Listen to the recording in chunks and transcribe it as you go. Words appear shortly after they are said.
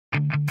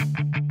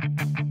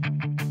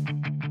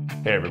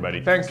Hey everybody,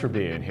 thanks for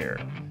being here.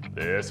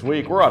 This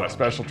week we're on a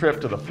special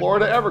trip to the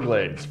Florida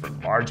Everglades for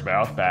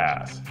largemouth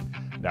bass.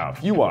 Now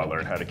if you want to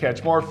learn how to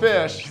catch more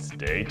fish,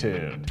 stay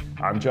tuned.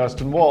 I'm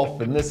Justin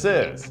Wolf and this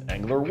is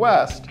Angler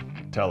West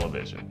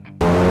Television.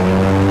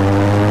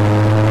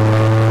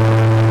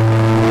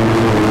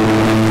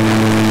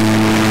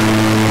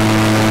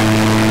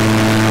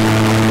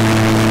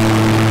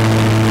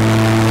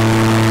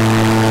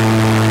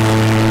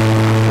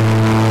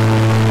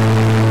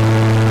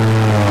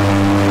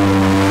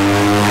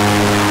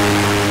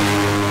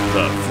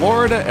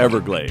 Florida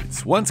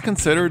Everglades, once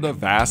considered a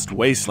vast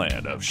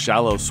wasteland of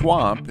shallow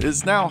swamp,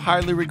 is now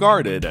highly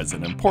regarded as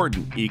an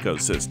important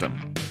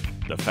ecosystem.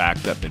 The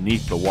fact that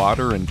beneath the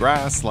water and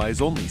grass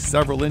lies only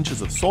several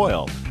inches of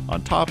soil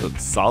on top of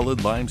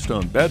solid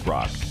limestone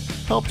bedrock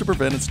helped to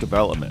prevent its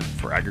development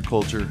for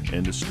agriculture,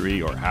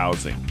 industry, or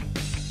housing.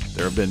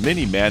 There have been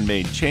many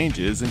man-made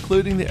changes,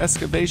 including the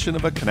excavation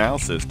of a canal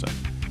system,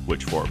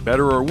 which for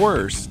better or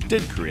worse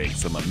did create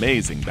some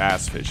amazing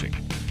bass fishing.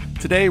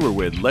 Today we're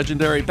with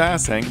legendary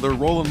bass angler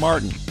Roland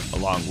Martin,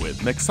 along with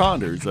Mick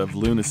Saunders of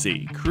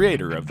Lunacy,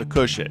 creator of the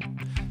Cush It.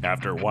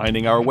 After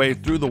winding our way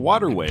through the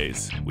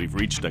waterways, we've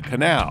reached a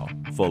canal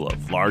full of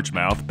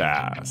largemouth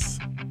bass.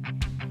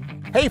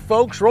 Hey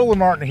folks, Roland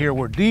Martin here.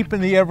 We're deep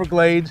in the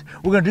Everglades.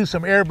 We're going to do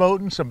some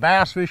airboating, some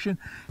bass fishing.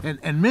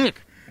 And Mick,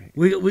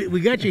 we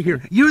got you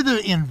here. You're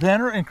the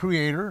inventor and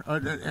creator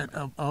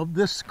of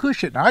this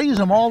Cush It. I use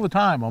them all the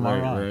time on my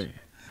rods. Right.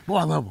 Boy,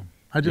 I love them.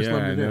 I just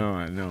love them to death.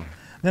 I know.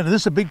 Now,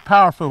 this is a big,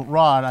 powerful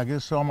rod, I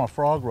guess, on my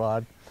frog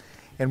rod.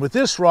 And with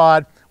this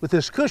rod, with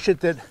this Cush It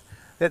that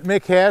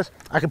Mick has,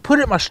 I can put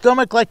it in my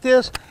stomach like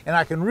this, and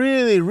I can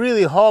really,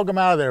 really hog them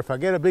out of there. If I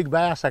get a big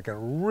bass, I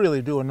can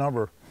really do a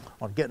number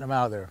on getting them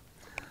out of there.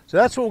 So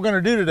that's what we're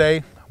going to do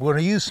today. We're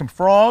going to use some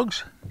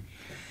frogs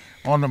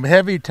on the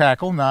heavy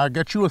tackle. Now, I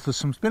got you with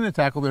some spinning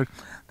tackle there.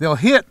 They'll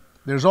hit.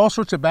 There's all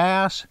sorts of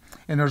bass,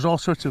 and there's all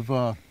sorts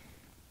of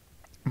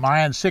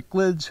Mayan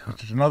cichlids,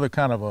 which is another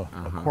kind of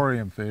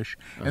aquarium fish,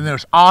 and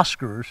there's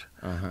Oscars,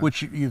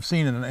 which you've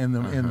seen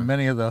in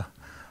many of the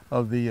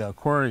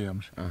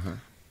aquariums, and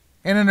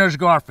then there's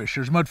garfish,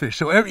 there's mudfish.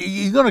 So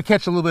you're going to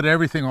catch a little bit of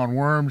everything on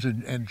worms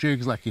and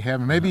jigs like you have,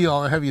 and maybe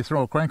I'll have you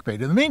throw a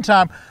crankbait. In the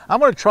meantime, I'm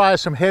going to try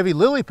some heavy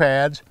lily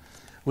pads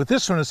with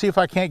this one and see if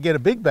I can't get a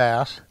big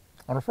bass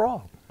on a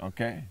frog.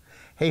 Okay.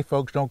 Hey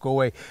folks, don't go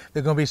away.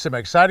 There's going to be some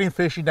exciting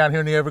fishing down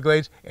here in the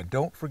Everglades, and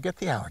don't forget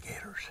the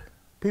alligators.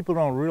 People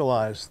don't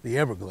realize the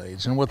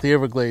Everglades and what the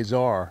Everglades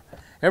are.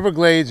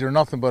 Everglades are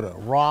nothing but a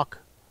rock,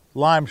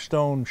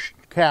 limestone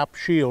cap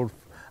shield,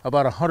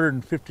 about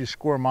 150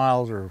 square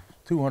miles or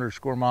 200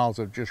 square miles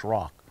of just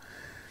rock.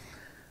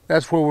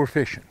 That's where we're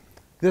fishing.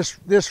 This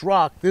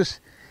rock,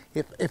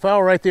 if I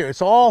were right there,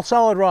 it's all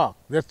solid rock.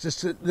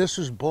 This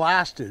is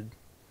blasted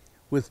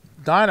with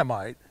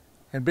dynamite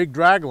and big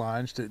drag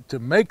lines to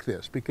make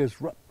this, because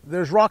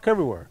there's rock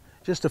everywhere,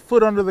 just a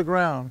foot under the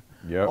ground.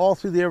 Yep. All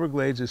through the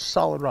Everglades is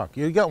solid rock.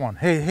 You got one.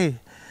 Hey,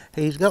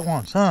 he's got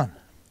one, son.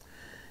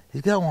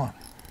 He's got one.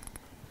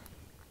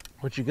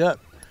 What you got?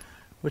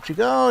 What you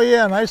got? Oh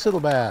yeah, nice little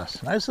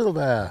bass. Nice little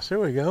bass. There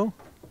we go.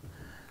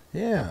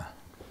 Yeah.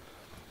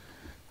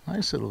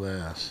 Nice little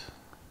bass.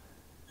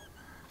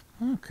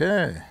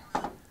 Okay.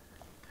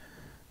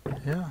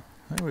 Yeah,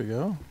 there we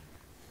go.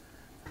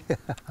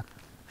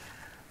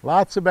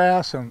 Lots of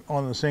bass on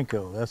the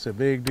Senkos. That's a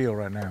big deal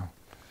right now.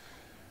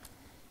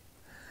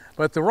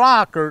 But the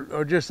rock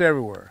are just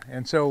everywhere.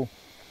 And so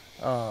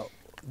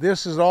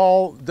this is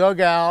all dug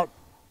out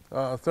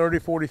 30,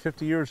 40,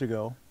 50 years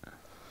ago.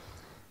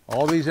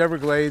 All these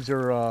Everglades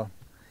are,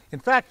 in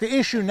fact, the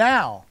issue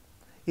now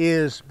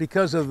is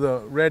because of the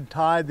red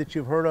tide that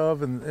you've heard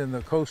of in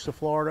the coast of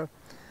Florida.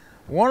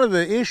 One of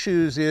the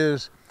issues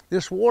is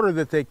this water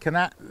that they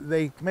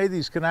made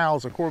these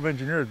canals, the Corps of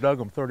Engineers dug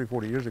them 30,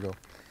 40 years ago,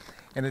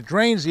 and it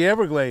drains the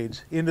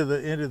Everglades into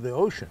the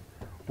ocean.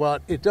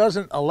 But it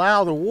doesn't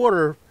allow the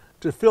water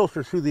to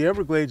filter through the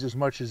Everglades as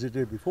much as it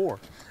did before.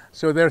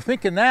 So they're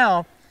thinking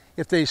now,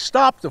 if they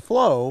stop the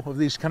flow of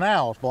these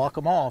canals, block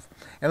them off,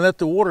 and let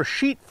the water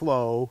sheet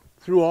flow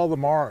through all the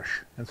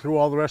marsh and through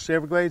all the rest of the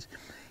Everglades,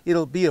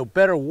 it'll be a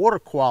better water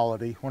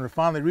quality. When it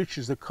finally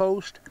reaches the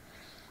coast,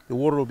 the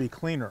water will be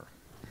cleaner.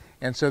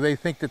 And so they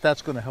think that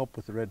that's going to help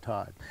with the red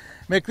tide.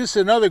 Mick, this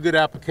is another good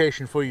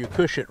application for your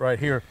Cush It right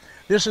here.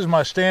 This is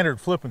my standard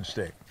flipping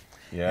stick.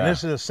 Yeah. And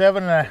this is a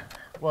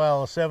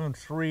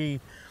 7.3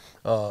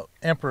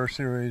 Emperor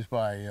series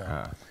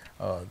by,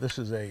 this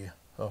is a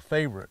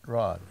favorite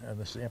rod, and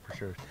this is Emperor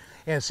series.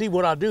 And see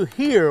what I'll do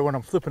here when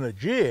I'm flipping a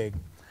jig,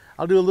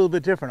 I'll do a little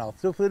bit different. I'll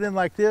flip it in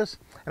like this,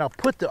 and I'll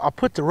put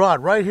the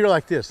rod right here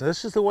like this. Now,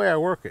 this is the way I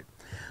work it.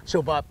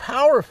 So by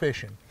power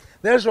fishing,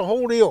 there's a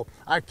whole deal.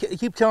 I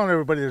keep telling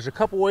everybody there's a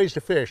couple ways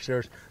to fish.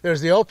 There's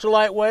the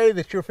ultralight way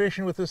that you're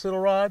fishing with this little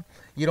rod.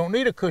 You don't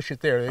need a Cush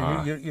It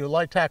there. You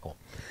light tackle.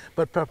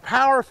 But for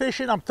power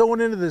fishing, I'm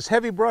throwing into this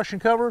heavy brush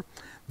and cover.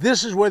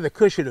 This is where the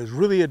Cush It is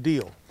really a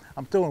deal.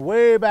 I'm throwing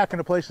way back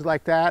into places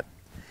like that,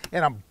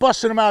 and I'm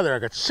busting them out of there. I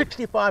got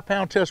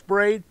 65-pound test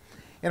braid,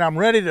 and I'm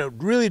ready to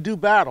really do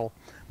battle.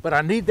 But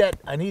I need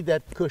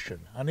that cushion.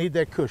 I need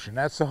that cushion.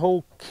 That's the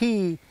whole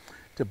key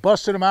to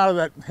busting them out of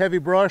that heavy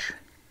brush.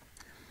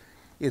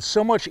 It's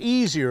so much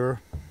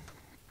easier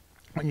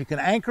when you can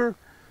anchor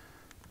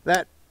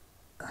that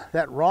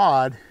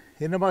rod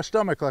into my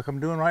stomach like I'm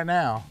doing right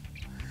now.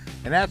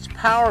 And that's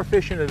power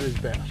fishing at its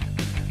best.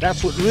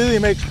 That's what really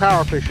makes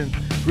power fishing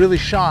really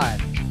shine,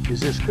 is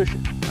this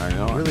cushion. I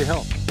know. It really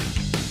helps.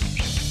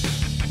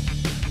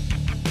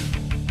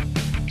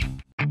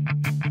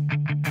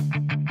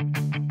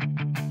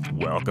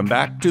 Welcome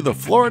back to the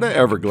Florida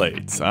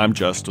Everglades. I'm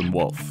Justin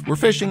Wolf. We're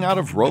fishing out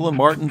of Roland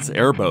Martin's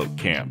airboat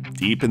camp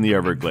deep in the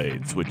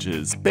Everglades, which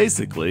is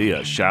basically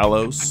a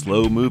shallow,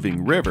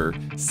 slow-moving river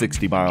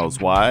 60 miles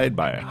wide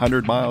by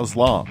 100 miles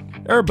long.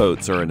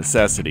 Airboats are a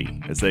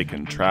necessity as they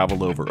can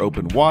travel over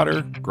open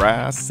water,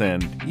 grass,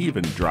 and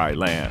even dry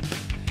land.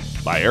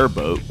 By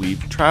airboat,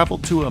 we've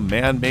traveled to a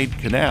man-made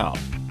canal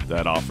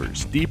that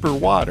offers deeper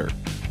water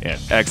and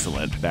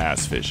excellent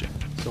bass fishing.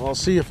 So I'll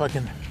see if I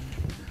can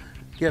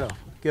get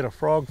a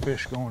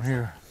frogfish going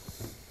here.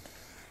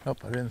 Oh,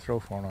 I didn't throw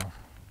far enough.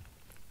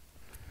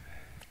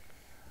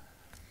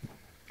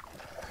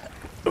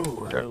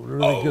 Oh, that was a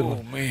really good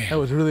one. Man. That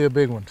was really a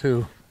big one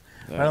too.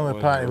 Right on the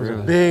pine. It was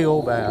a big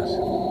old bass.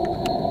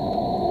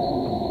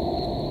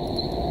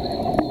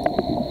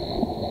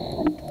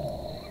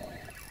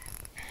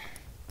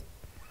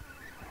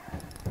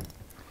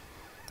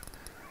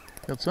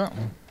 Got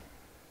something.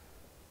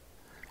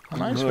 A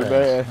nice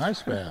bass.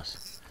 Nice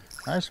bass.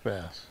 Nice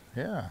bass.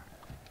 Yeah.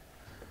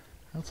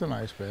 That's a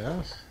nice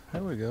bass.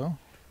 There we go.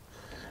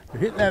 They're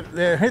hitting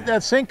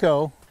that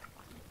Senko.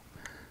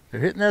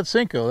 They're hitting that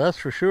Senko, that's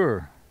for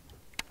sure.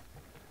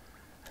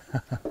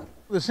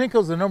 The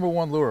Senko's the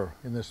 #1 lure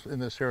in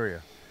this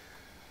area.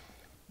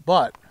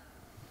 But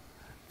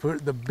for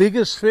the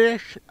biggest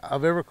fish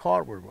I've ever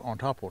caught were on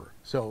topwater.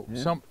 So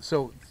yeah.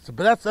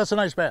 But that's a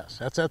nice bass.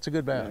 That's a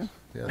good bass.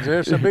 Yeah. Yeah,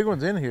 there's some big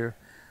ones in here.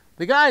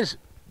 The guys,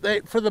 they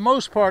for the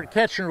most part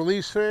catch and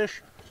release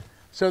fish.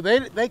 So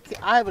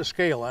I have a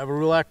scale. I have a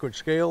real accurate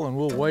scale, and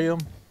we'll weigh them.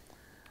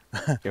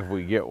 If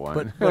we get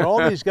one. But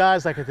all these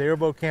guys, like at the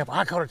airboat camp,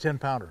 I caught a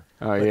 10-pounder.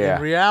 Oh, but yeah.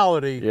 in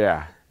reality,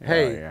 yeah.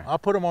 Hey, yeah. I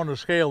put them on the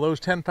scale.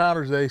 Those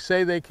 10-pounders they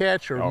say they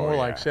catch are more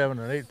like 7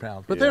 and 8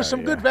 pounds. But there's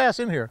some good bass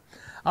in here.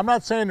 I'm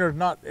not saying there's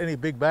not any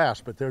big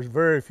bass, but there's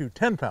very few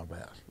 10-pound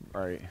bass.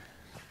 Right.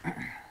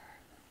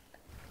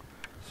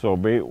 So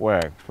bait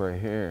wax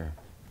right here.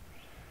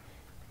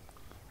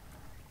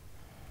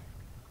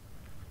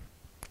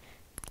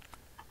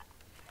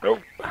 Oh.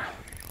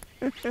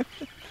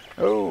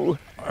 Oh.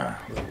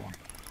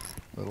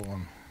 Little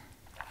one.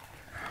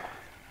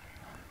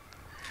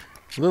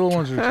 Little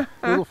ones are,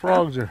 little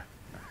frogs are,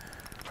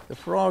 the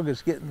frog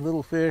is getting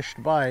little fish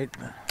to bite.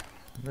 I'm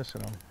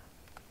missing them.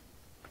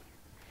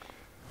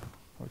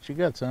 What you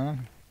got,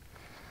 son?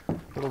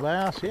 Little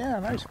bass? Yeah,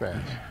 nice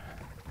bass.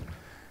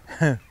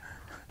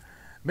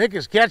 Mick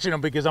is catching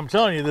them because I'm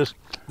telling you, this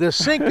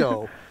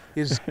Senko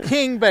is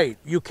king bait.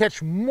 You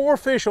catch more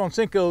fish on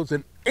Senkos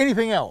than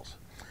anything else.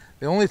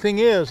 The only thing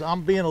is,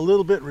 I'm being a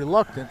little bit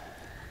reluctant,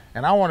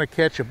 and I want to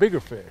catch a bigger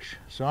fish.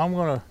 So I'm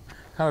going to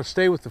kind of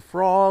stay with the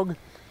frog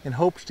in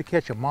hopes to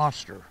catch a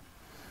monster.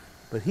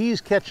 But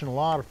he's catching a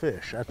lot of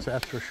fish,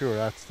 that's for sure.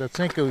 That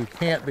Senko, you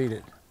can't beat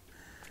it.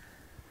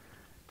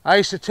 I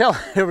used to tell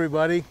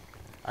everybody,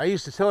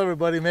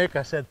 Mick,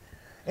 I said,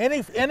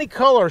 any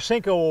color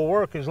Senko will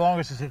work as long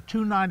as it's a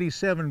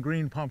 297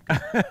 green pumpkin.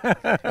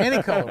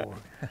 Any color will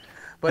work.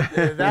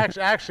 But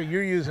actually,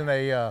 you're using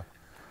a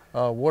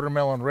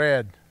watermelon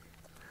red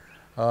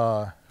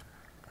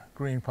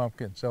green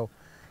pumpkin. So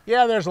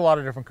yeah, there's a lot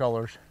of different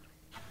colors.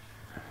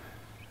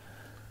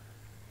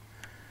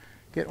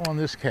 Get on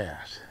this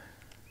cast.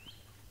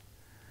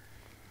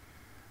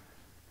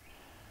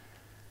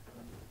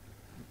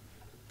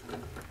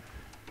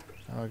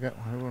 Oh, I got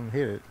one. Everyone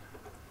hit it.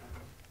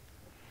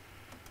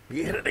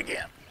 You hit it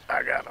again.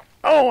 I got him.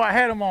 Oh, I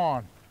had him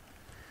on.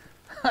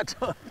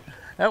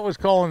 That was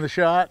calling the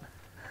shot.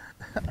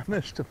 I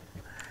missed him.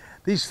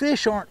 These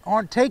fish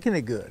aren't taking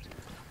it good.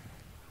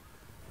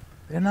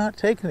 They're not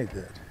taking it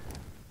good.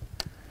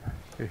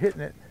 They're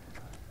hitting it.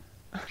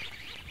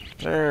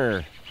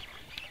 There.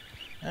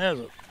 That's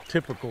a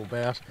typical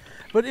bass.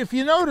 But if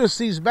you notice,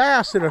 these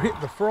bass that are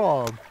hitting the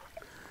frog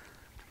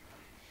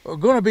are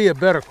going to be a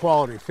better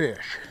quality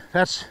fish.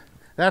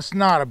 That's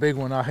not a big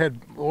one. I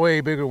had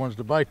way bigger ones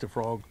to bite the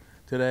frog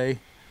today.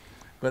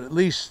 But at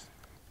least,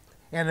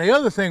 and the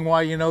other thing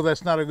why you know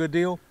that's not a good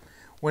deal,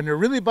 when they're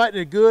really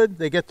biting it good,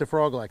 they get the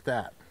frog like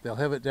that. They'll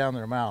have it down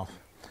their mouth.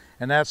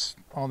 And that's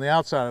on the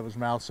outside of his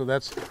mouth, so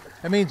that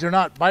means they're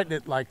not biting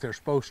it like they're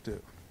supposed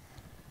to.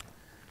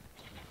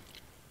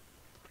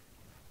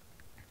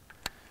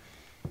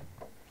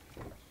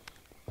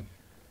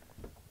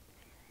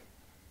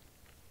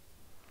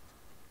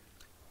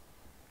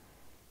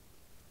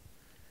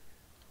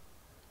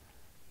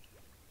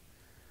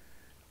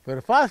 But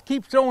if I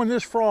keep throwing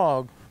this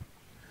frog,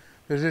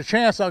 there's a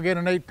chance I'll get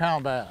an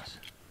 8-pound bass.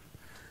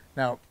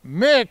 Now,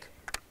 Mick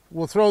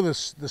will throw the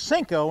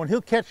Senko and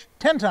he'll catch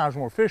 10 times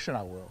more fish than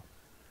I will.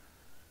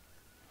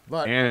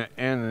 But and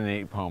an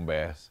 8-pound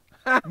bass.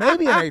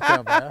 maybe an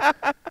 8-pound bass.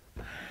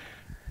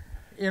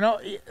 You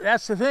know,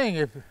 that's the thing.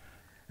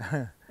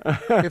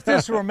 If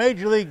this were a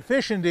major league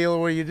fishing deal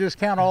where you just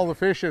count all the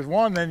fish as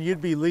one, then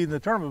you'd be leading the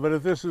tournament. But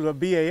if this is a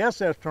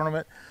BASS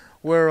tournament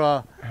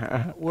where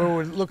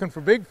we're looking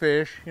for big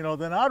fish, you know,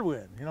 then I'd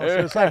win. You know, so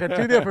it's like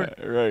two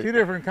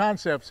different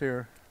concepts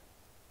here.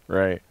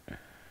 Right.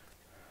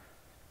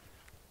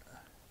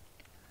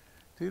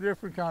 Two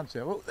different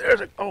concepts.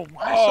 Oh,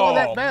 I saw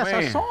that bass. Man.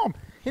 I saw him,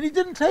 and he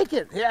didn't take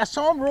it. I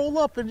saw him roll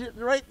up, and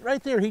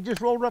right there, he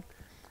just rolled up.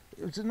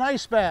 It was a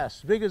nice bass,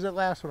 as big as that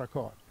last one I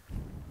caught.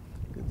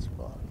 Good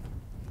spot.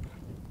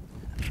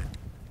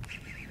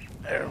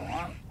 There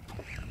one.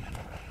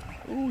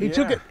 Ooh, he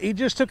took it. He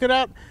just took it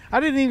out.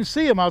 I didn't even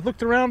see him. I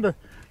looked around to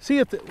see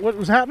what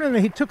was happening,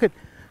 and he took it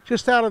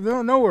just out of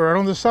nowhere,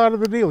 on the side of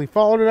the deal. He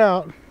followed it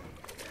out.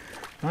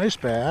 Nice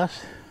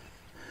bass.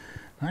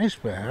 Nice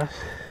bass.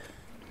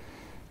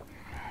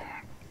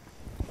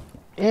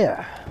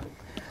 Yeah.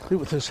 Dude,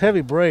 with this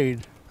heavy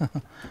braid,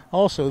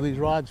 also these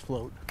rods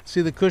float.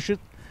 See the Cush It?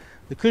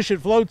 The Cush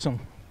It floats them.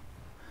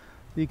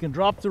 You can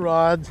drop the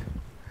rods,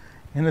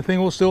 and the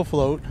thing will still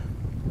float.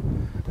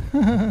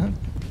 That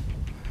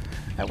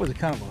was a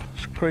kind of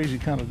a crazy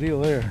kind of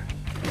deal there.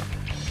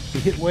 He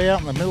hit way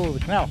out in the middle of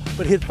the canal,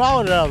 but he had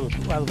followed it out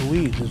of the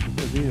weeds is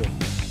the deal.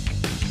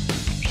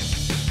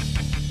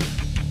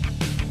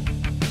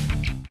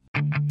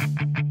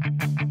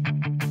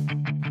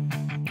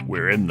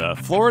 We're in the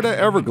Florida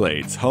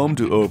Everglades, home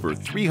to over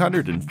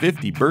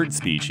 350 bird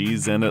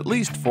species and at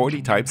least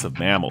 40 types of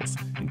mammals,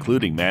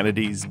 including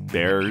manatees,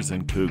 bears,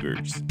 and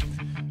cougars.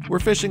 We're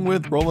fishing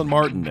with Roland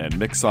Martin and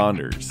Mick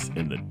Saunders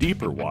in the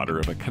deeper water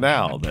of a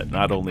canal that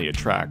not only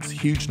attracts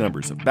huge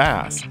numbers of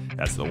bass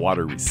as the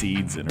water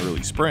recedes in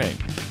early spring,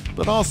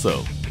 but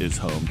also is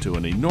home to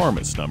an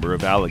enormous number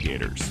of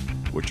alligators,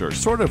 which are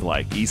sort of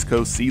like East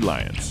Coast sea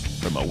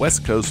lions from a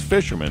West Coast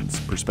fisherman's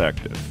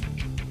perspective.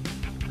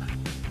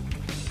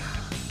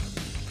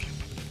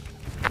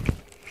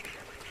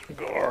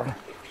 Gar.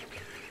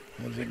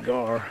 There's a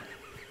gar.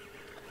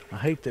 I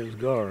hate those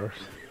gars.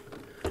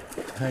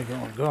 Hang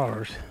on,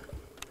 gars.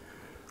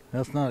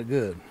 That's not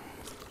good.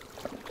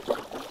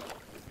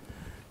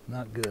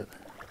 Not good.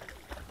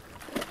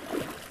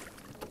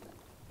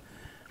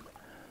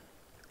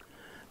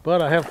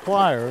 But I have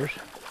pliers.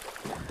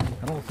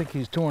 I don't think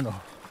he's torn the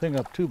thing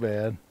up too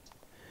bad.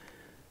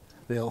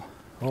 Oh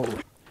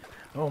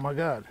my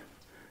God.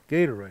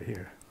 Gator right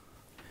here.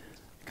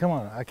 Come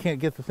on, I can't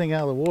get the thing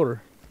out of the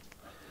water.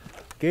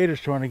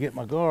 Gator's trying to get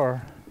my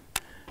gar.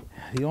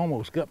 He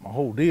almost got my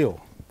whole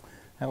deal.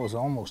 That was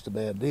almost a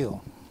bad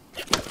deal.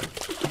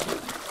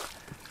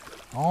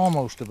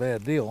 Almost a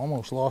bad deal.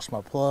 Almost lost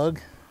my plug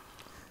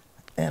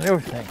and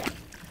everything.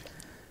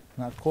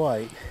 Not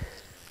quite.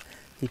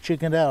 He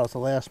chickened out at the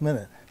last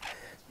minute.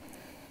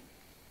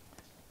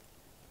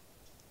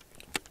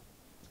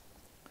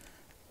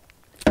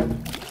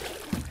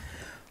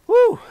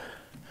 Woo!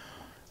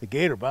 The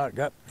gator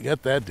got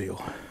that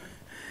deal.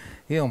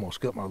 He almost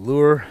got my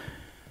lure.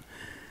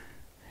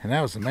 And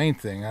that was the main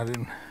thing. I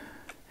didn't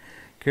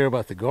care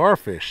about the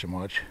garfish so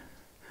much.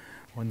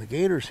 When the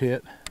gators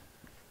hit,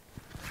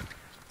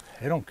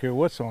 they don't care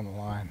what's on the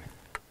line.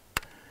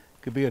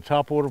 Could be a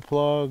topwater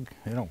plug,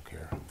 they don't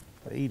care.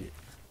 They eat it.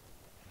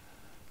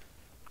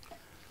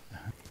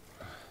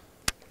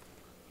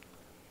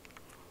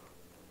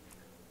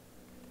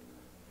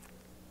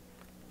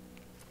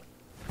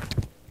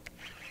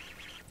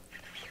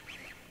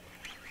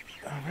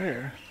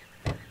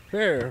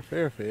 Fair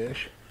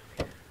fish.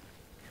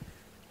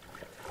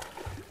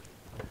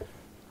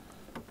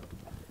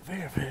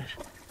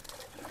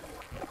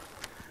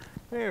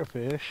 Fair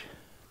fish.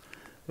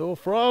 Little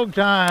frog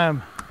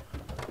time.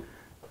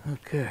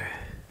 Okay.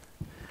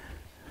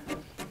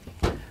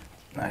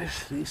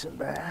 Nice, decent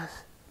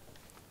bass.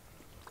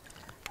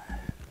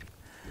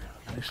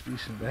 Nice,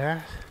 decent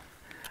bass.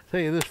 Tell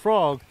you, this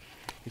frog,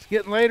 it's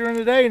getting later in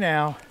the day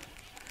now.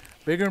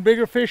 Bigger and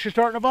bigger fish are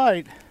starting to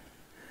bite.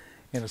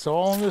 And it's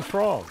all on this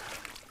frog.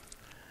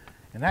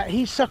 And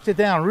he sucked it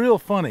down real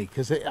funny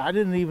because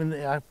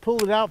I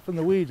pulled it out from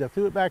the weeds. I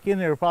threw it back in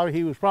there.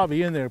 He was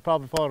probably in there,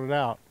 probably fought it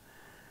out.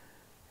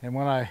 And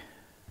when I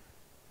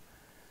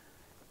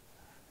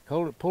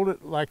pulled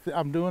it like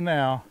I'm doing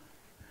now,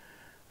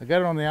 I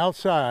got it on the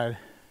outside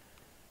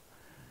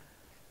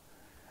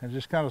and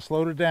just kind of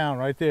slowed it down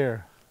right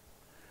there.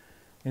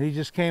 And he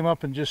just came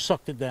up and just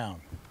sucked it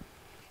down.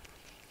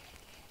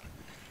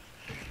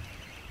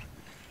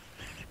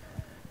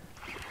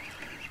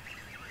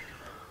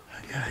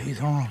 Yeah,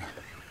 he's on.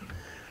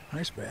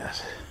 Nice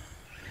bass.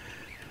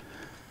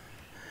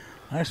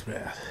 Nice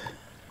bass.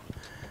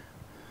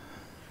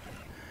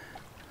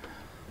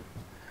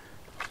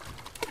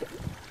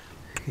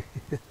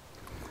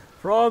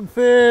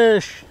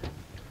 Frogfish.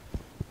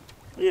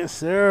 Yes,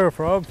 sir,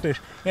 frogfish.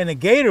 And the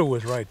gator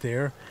was right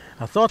there.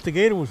 I thought the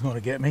gator was going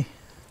to get me,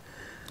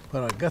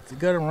 but I got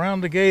him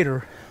around the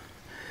gator.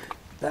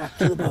 Back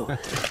to the boat.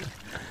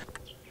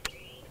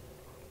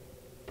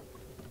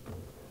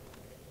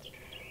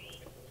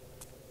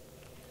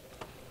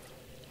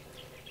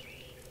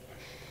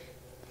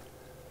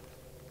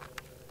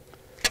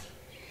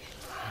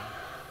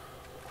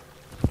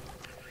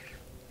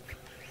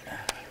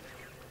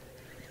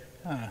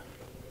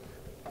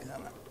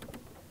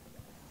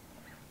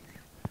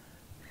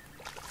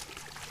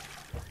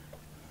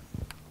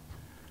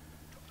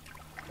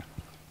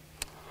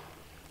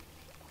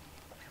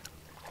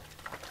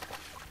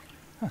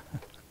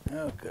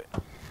 Okay.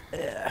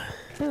 Yeah.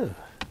 Whew.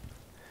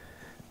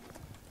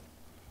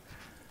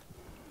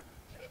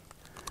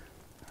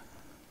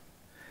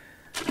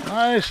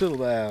 Nice little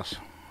bass.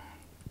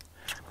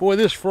 Boy,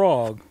 this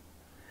frog,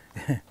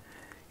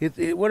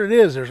 what it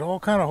is, there's all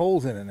kind of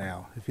holes in it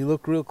now. If you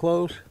look real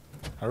close,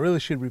 I really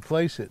should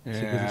replace it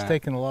because it's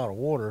taking a lot of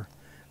water.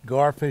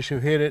 Garfish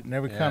have hit it and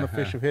every kind of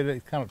fish have hit it.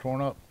 It's kind of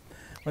torn up.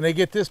 When they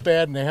get this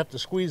bad and they have to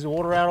squeeze the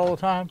water out all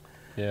the time,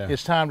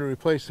 it's time to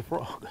replace the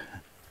frog.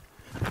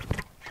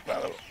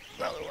 Another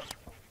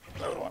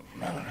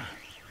one.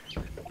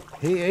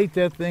 He ate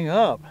that thing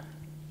up.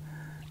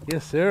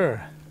 Yes,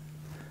 sir.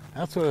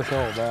 That's what it's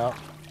all about.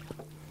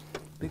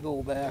 Big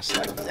old bass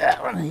like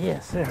that one.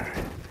 Yes, sir.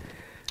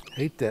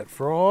 Ate that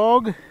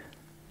frog.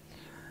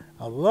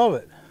 I love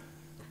it.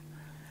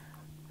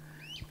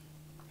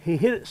 He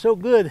hit it so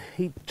good,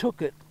 he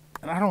took it,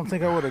 and I don't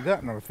think I would have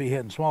gotten her if he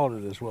hadn't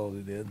swallowed it as well as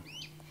he did.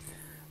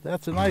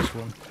 That's a nice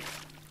one.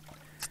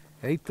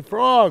 Ate the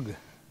frog. And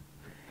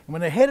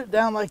when they head it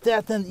down like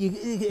that, then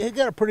you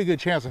got a pretty good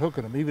chance of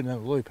hooking them, even in the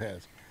lily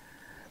pads.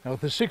 Now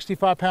with the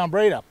 65-pound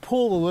braid, I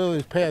pull the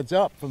lily pads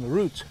up from the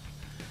roots,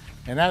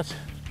 and that's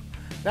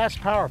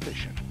power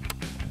fishing.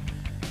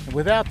 And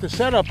without the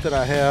setup that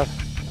I have,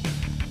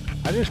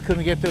 I just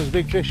couldn't get those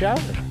big fish out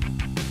there.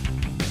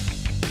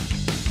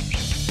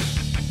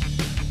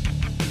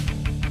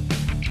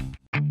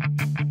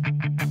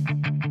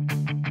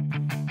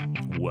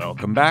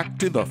 Welcome back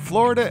to the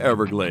Florida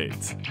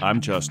Everglades.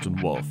 I'm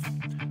Justin Wolf.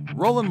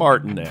 Roland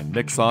Martin and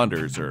Mick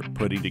Saunders are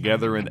putting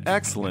together an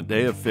excellent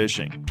day of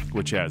fishing,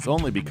 which has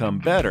only become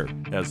better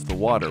as the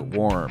water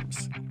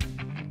warms.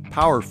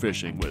 Power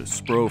fishing with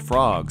Spro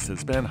Frogs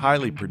has been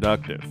highly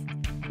productive.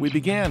 We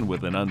began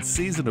with an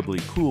unseasonably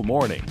cool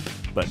morning,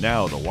 but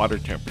now the water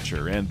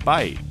temperature and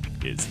bite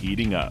is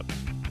heating up.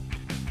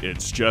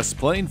 It's just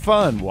plain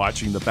fun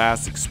watching the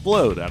bass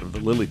explode out of the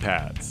lily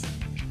pads.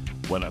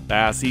 When a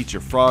bass eats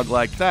your frog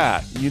like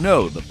that, you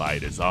know the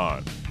bite is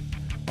on.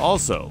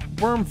 Also,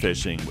 worm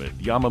fishing with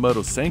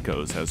Yamamoto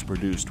Senkos has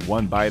produced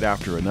one bite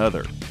after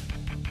another.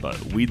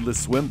 But weedless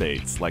swim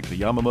baits like the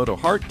Yamamoto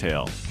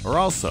hardtail are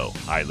also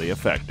highly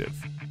effective.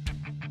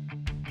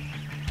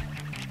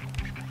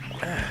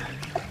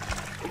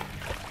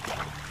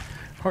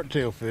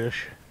 Hardtail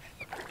fish.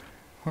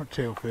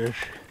 Hardtail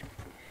fish.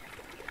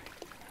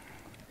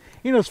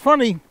 You know, it's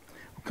funny,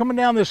 coming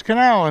down this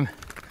canal, and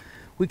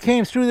we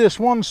came through this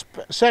one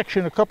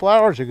section a couple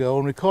hours ago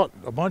and we caught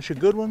a bunch of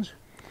good ones.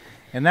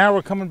 And now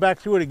we're coming back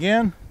through it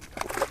again.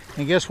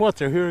 And guess what?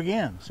 They're here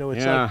again. So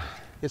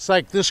it's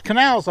like this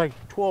canal is like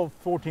 12,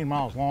 14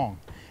 miles long.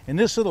 And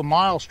this little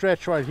mile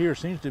stretch right here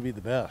seems to be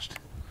the best.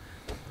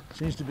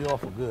 Seems to be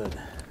awful good.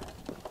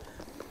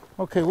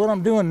 Okay, what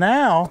I'm doing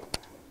now,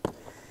 and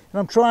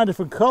I'm trying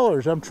different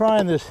colors. I'm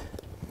trying this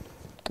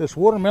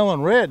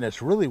watermelon red, and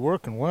it's really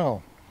working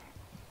well.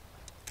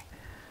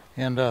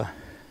 And I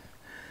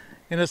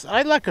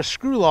like a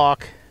screw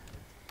lock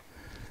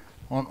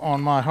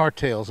on my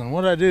hardtails, and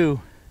what I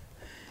do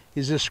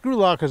is this screw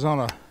lock is on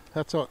a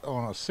 6 or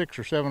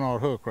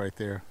 7/0 hook right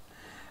there.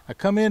 I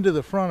come into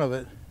the front of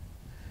it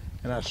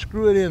and I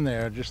screw it in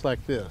there just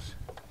like this,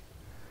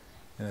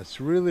 and it's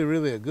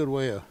really a good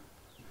way of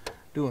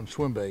doing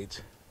swim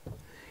baits.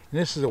 And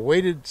this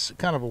is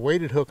kind of a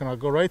weighted hook, and I'll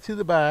go right through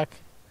the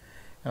back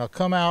and I'll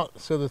come out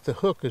so that the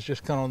hook is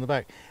just kind of on the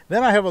back.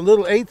 Then I have a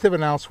little 1/8 of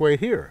an ounce weight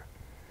here,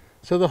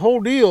 so the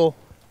whole deal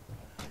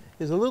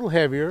is a little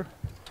heavier.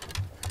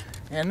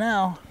 And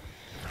now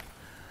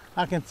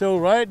I can throw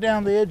right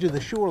down the edge of the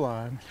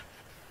shoreline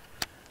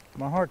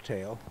my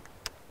hardtail.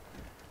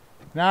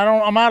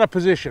 Now I'm out of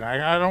position.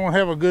 I don't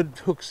have a good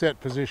hook set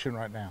position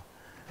right now,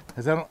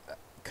 as I don't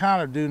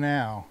kind of do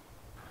now.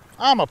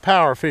 I'm a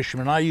power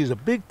fisherman. I use a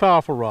big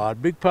powerful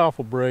rod, big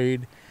powerful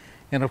braid,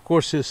 and of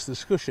course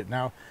this Cush It.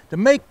 Now to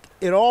make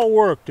it all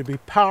work, to be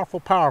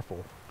powerful,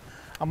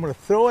 I'm going to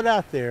throw it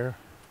out there.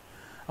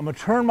 I'm going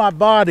to turn my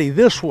body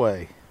this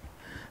way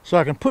so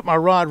I can put my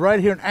rod right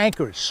here and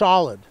anchor it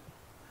solid.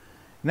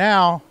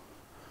 Now,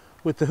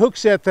 with the hook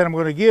set that I'm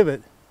going to give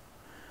it,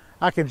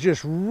 I can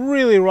just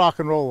really rock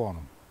and roll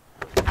on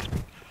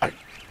them.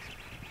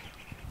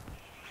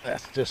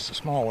 That's just a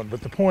small one, but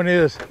the point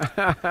is,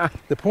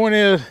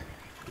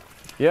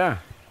 yeah,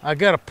 I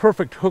got a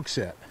perfect hook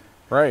set.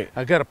 Right.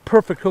 I got a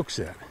perfect hook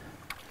set.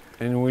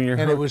 And when you're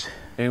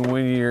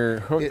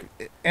hooked,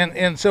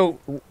 and so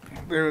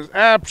there was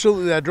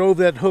absolutely, I drove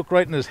that hook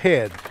right in his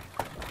head.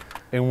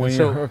 And when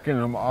you're hooking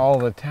them all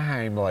the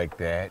time like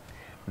that,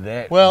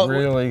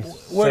 really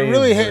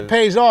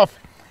pays off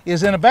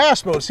is in a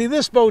bass boat. See,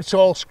 this boat's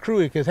all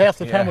screwy because half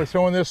the time we're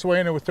throwing this way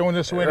and we're throwing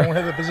this way and I don't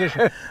have the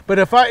position. But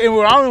if I'm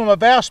on a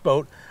bass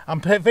boat,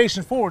 I'm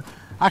facing forward,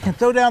 I can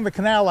throw down the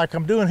canal like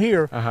I'm doing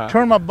here,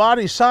 turn my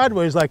body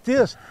sideways like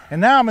this,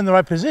 and now I'm in the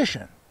right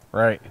position.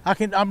 Right.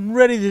 I'm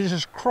ready to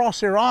just cross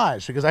their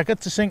eyes because I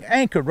got this thing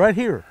anchored right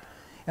here.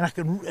 and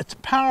it's a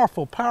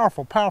powerful,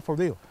 powerful, powerful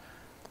deal.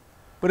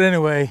 But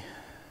anyway,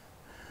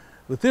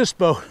 with this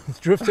boat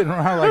drifting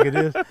around like it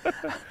is,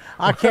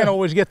 I can't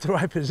always get the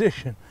right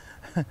position.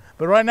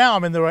 But right now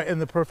I'm in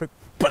the perfect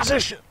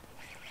position.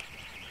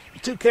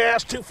 2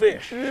 casts, 2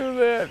 fish. Look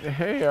at that.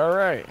 Hey, all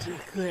right. 2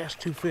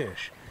 casts, 2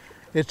 fish.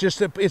 It's just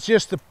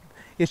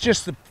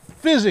the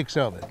physics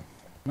of it.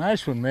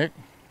 Nice one, Mick.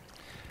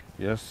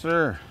 Yes,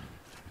 sir.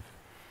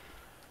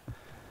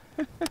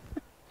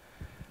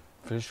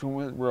 Fishing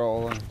with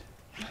Roland.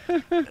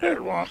 There's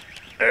one.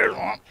 There's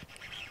one.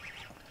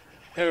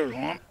 There's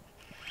one.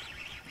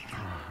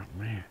 Oh,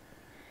 man.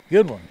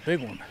 Good one.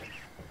 Big one.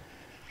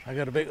 I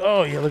got a big.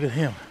 Oh yeah, look at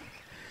him.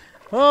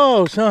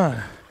 Oh,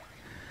 son.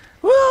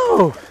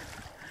 Woo!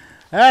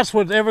 That's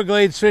what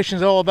Everglades fishing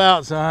is all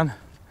about, son.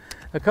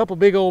 A couple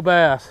big old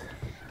bass.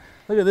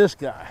 Look at this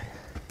guy.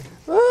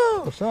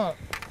 Oh, son.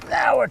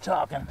 Now we're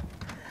talking.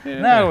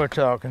 Yeah. Now we're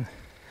talking.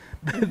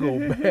 Big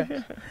old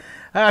bass.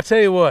 I'll tell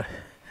you what.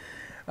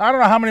 I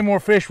don't know how many more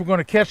fish we're going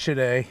to catch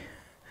today,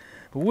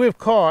 but we've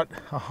caught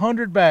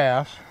 100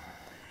 bass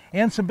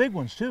and some big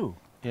ones too.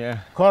 Yeah.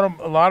 Caught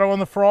a lot on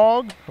the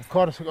frog. I've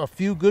caught a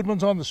few good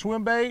ones on the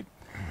swim bait.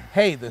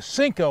 Hey, the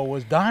Senko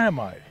was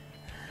dynamite.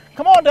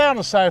 Come on down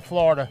to South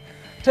Florida.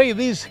 I tell you,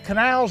 these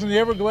canals in the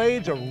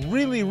Everglades are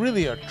really,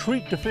 really a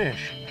treat to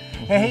fish.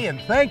 Hey,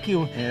 and thank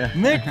you,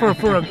 Mick,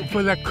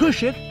 for that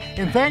Cush It,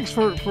 and thanks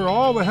for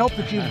all the help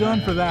that you've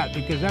done for that,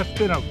 because that's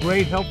been a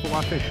great help for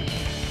my fishing.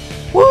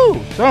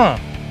 Woo, son.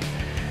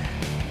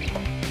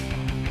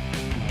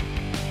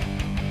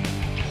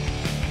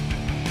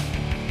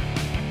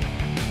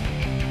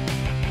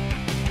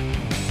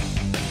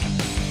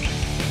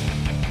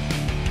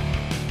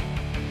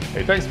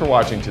 Hey, thanks for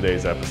watching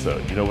today's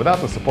episode. You know, without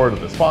the support of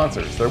the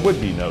sponsors, there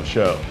would be no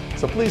show.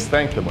 So please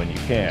thank them when you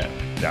can.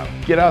 Now,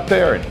 get out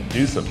there and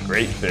do some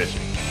great fishing.